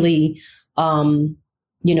sisterly, team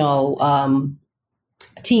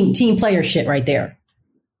player shit right there.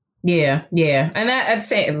 Yeah. And I'd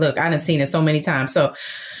say, look, I done seen it so many times. So,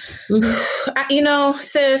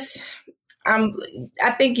 sis,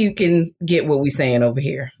 I think you can get what we're saying over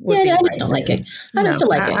here. Yeah, I just don't like it. I just don't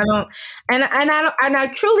like it. I don't, and I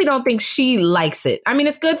truly don't think she likes it. I mean,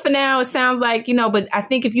 it's good for now. It sounds like, but I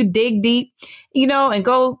think if you dig deep, and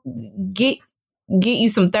go get you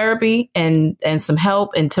some therapy and some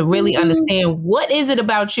help, and to really understand what is it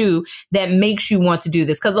about you that makes you want to do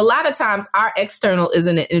this. Because a lot of times our external is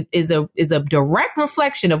a direct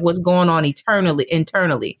reflection of what's going on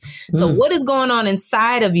internally. So what is going on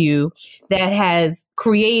inside of you that has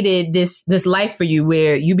created this life for you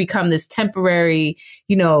where you become this temporary,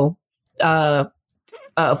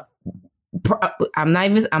 I'm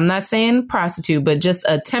not saying prostitute, but just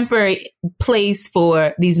a temporary place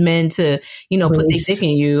for these men to, put their dick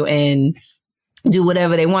in you and do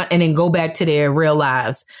whatever they want and then go back to their real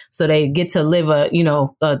lives. So they get to live a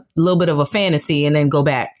little bit of a fantasy and then go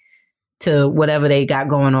back to whatever they got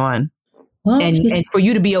going on. Well, and for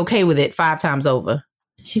you to be okay with it 5 times over.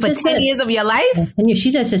 For 10 years of your life?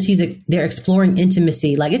 She says they're exploring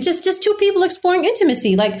intimacy. Like, it's just 2 people exploring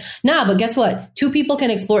intimacy. Like, nah, but guess what? 2 people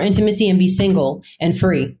can explore intimacy and be single and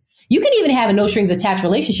free. You can even have a no strings attached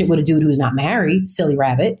relationship with a dude who's not married, silly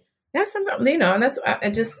rabbit. That's, and that's, I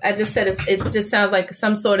just said it just sounds like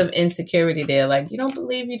some sort of insecurity there. Like, you don't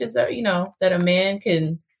believe you deserve, that a man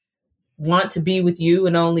can want to be with you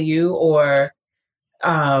and only you, or,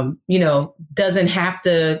 doesn't have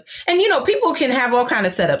to. And, people can have all kind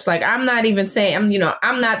of setups. Like, I'm not even saying,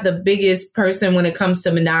 I'm not the biggest person when it comes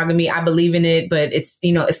to monogamy. I believe in it, but it's,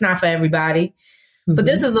 it's not for everybody. Mm-hmm. But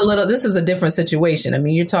this is a different situation. I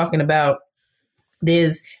mean, you're talking about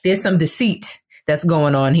there's some deceit that's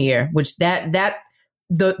going on here, which that's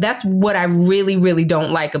what I really, really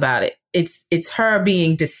don't like about it. It's her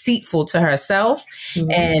being deceitful to herself,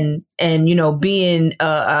 mm-hmm. and being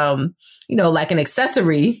like an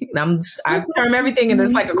accessory. I term everything in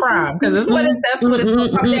this like a crime, because that's what it's going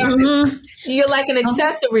to come down to. You're like an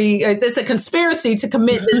accessory. It's a conspiracy to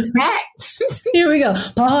commit this act. Here we go.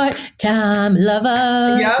 Part-time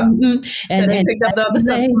lover. Yep. Mm-hmm. And then picked up the other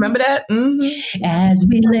stuff. Remember that? Mm-hmm. As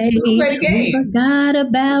we lay, we forgot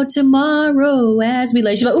about tomorrow. As we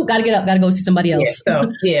lay, she's like, gotta get up, gotta go see somebody else.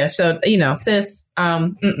 So sis,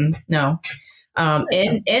 no.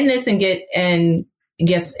 End this and get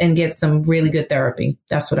some really good therapy.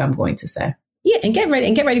 That's what I'm going to say. Yeah, and get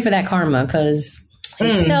ready for that karma, because I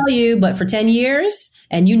hate to tell you, but for 10 years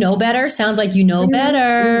and you know better, sounds like you know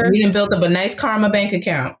better. We done built up a nice karma bank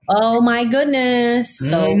account. Oh my goodness.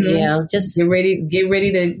 So just get ready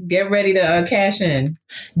to cash in.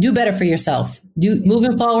 Do better for yourself.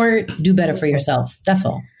 Moving forward, do better for yourself. That's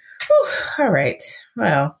all. Whew, all right.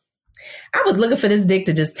 Well, I was looking for this dick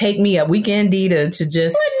to just take me up. Weekend D to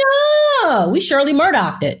just. But no, we Shirley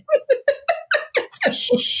Murdoch'd it.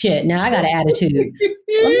 Shit. Now I got an attitude.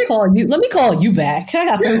 Let me call you back. I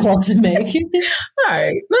got phone calls to make. All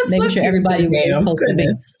right. Let's sure everybody is supposed to be.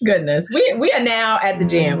 Goodness. We are now at the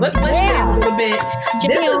jam. Let's share a little bit.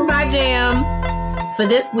 This is my jam for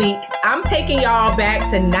this week. I'm taking y'all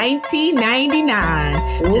back to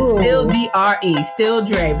 1999 to Still D.R.E. Still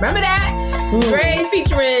Dre. Remember that? Dre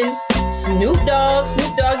featuring Snoop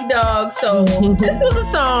Doggy Dogg. So this was a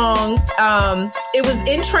song. It was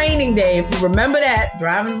in Training Day, if you remember that.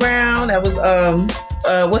 Driving around. That was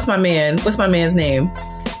what's my man's name?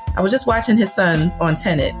 I was just watching his son on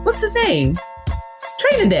Tenet. What's his name?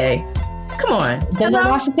 Training Day. Come on. Denzel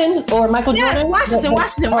Washington or Michael Jordan? Yes, Washington.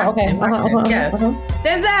 Yes.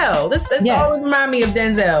 Denzel. This always remind me of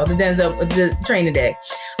Denzel, the Training Day.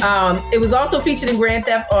 It was also featured in Grand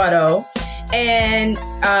Theft Auto. And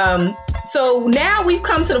so now we've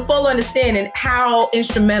come to the full understanding how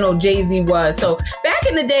instrumental Jay-Z was. So back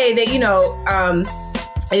in the day,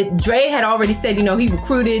 Dre had already said, he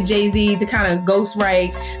recruited Jay-Z to kind of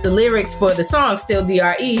ghostwrite the lyrics for the song Still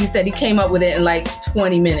D.R.E. He said he came up with it in like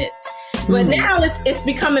 20 minutes. But now it's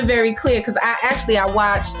becoming very clear, because I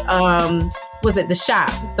watched was it The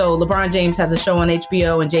Shop? So LeBron James has a show on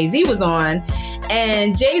HBO and Jay-Z was on,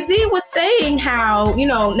 and Jay-Z was saying how,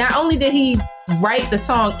 not only did he write the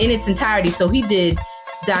song in its entirety, so he did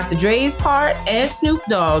Dr. Dre's part and Snoop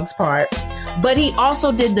Dogg's part, but he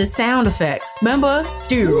also did the sound effects. Remember?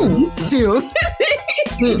 Still. In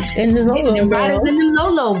the Lolo, riders in the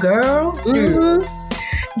Lolo, girl. Still.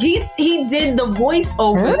 He did the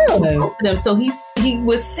voiceovers for them, so he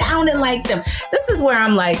was sounding like them. This is where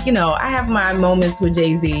I'm like, I have my moments with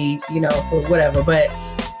Jay-Z, for whatever, but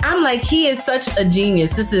I'm like, he is such a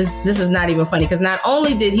genius. This is not even funny, because not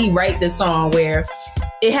only did he write this song where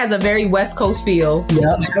it has a very West Coast feel,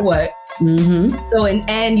 no matter what. Mm-hmm. So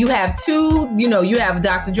and you have two, you have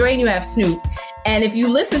Dr. Dre and you have Snoop, and if you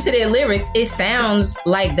listen to their lyrics, it sounds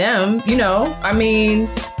like them. I mean.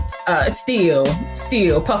 Still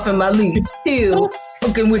puffing my leaf, still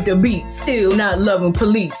fucking with the beat, still not loving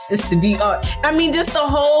police. It's the DR. I mean, just the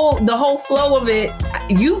whole flow of it.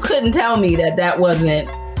 You couldn't tell me that wasn't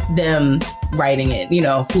them writing it.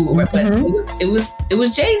 But it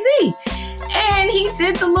was Jay-Z, and he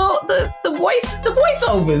did the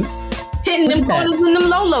voiceovers. Hitting them corners and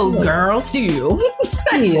them Lolos, girl. Still.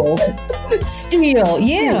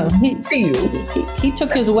 Yeah. He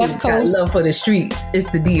took his West Coast love for the streets.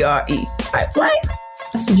 It's the DRE. What?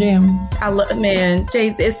 That's a jam. I love, man.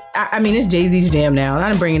 It's Jay-Z's jam now.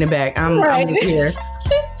 I'm bringing it back. I'm here.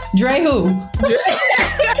 Dre who?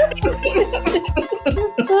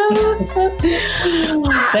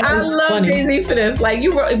 I love Jay-Z for this. Like,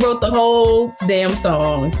 you wrote the whole damn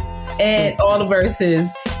song and all the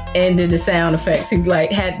verses. And did the sound effects. He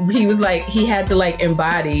had to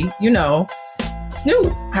embody,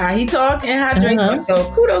 Snoop, how he talk and how Drake talk.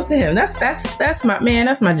 So kudos to him. That's my man.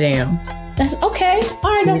 That's my jam. That's okay.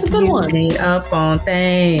 All right, that's a good one. Ain't up on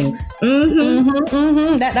things.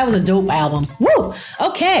 That was a dope album. Woo.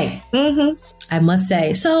 Okay. I must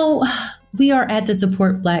say. So we are at the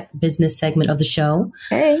Support Black Business segment of the show.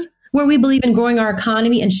 Hey. Where we believe in growing our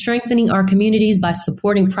economy and strengthening our communities by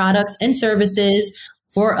supporting products and services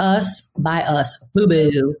for us, by us.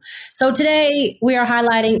 Boo-boo. So today we are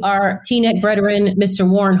highlighting our Teaneck brethren, Mr.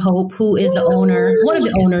 Warren Hope, who is the owner, one of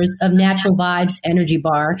the owners of Natural Vibes Energy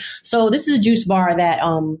Bar. So this is a juice bar that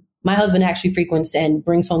my husband actually frequents and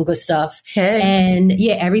brings home good stuff. Hey. And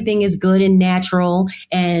yeah, everything is good and natural.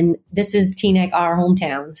 And this is Teaneck, our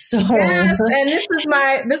hometown. So yes, and this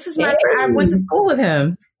is my I went to school with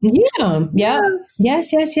him. Yeah. Yes.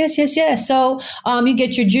 So you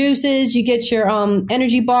get your juices, you get your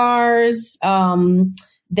energy bars.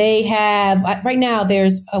 They have right now.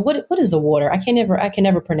 There's what is the water? I can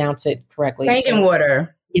never pronounce it correctly. Bacon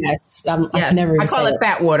water. Yes, I can never. I call it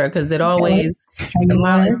fat water because it always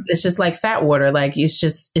it's just like fat water. Like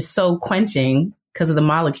it's so quenching because of the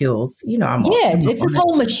molecules. You know, it's this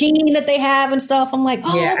whole machine that they have and stuff. I'm like, I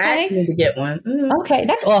okay. actually need to get one. Okay,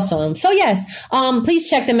 that's awesome. So yes, please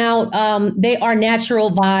check them out. They are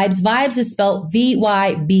Natural Vibes. Vibes is spelled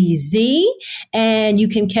VYBZ, and you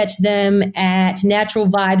can catch them at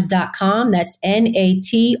naturalvibes.com. That's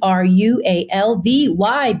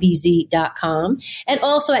NATRUALVYBZ.com, and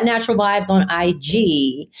also at Natural Vibes on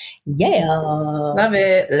IG. Yeah, love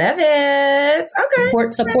it. Okay,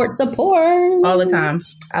 support. All the time.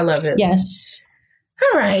 I love it. Yes.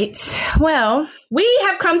 All right. Well, we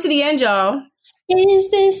have come to the end, y'all.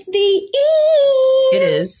 Is this the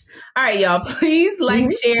It is. All right, y'all. Please like,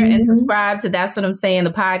 share, and subscribe to That's What I'm Saying, the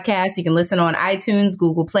podcast. You can listen on iTunes,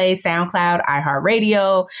 Google Play, SoundCloud,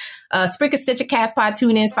 iHeartRadio, Spreaker, Stitcher, CastPod,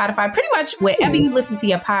 TuneIn, Spotify, pretty much wherever you listen to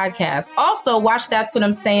your podcast. Also, watch That's What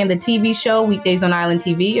I'm Saying, the TV show, weekdays on Island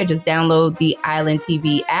TV, or just download the Island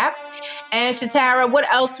TV app. And Shatara, what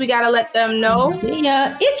else we got to let them know?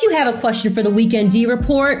 Yeah, if you have a question for the Weekend D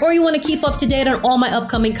Report, or you want to keep up to date on all my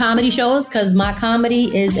upcoming comedy shows, because my comedy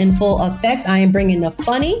is in full effect. I am bringing the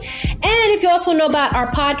funny. And if you also know about our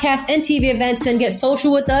podcast and TV events, then get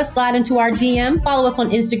social with us, slide into our DM, follow us on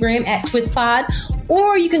Instagram at TwistPod,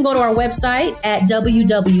 or you can go to our website at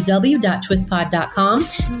www.twistpod.com.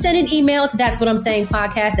 Send an email to That's What I'm Saying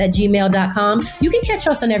podcast at gmail.com. You can catch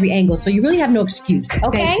us on every angle, so you really have no excuse.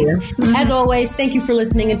 Okay? As always, thank you for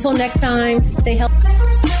listening. Until next time, stay healthy.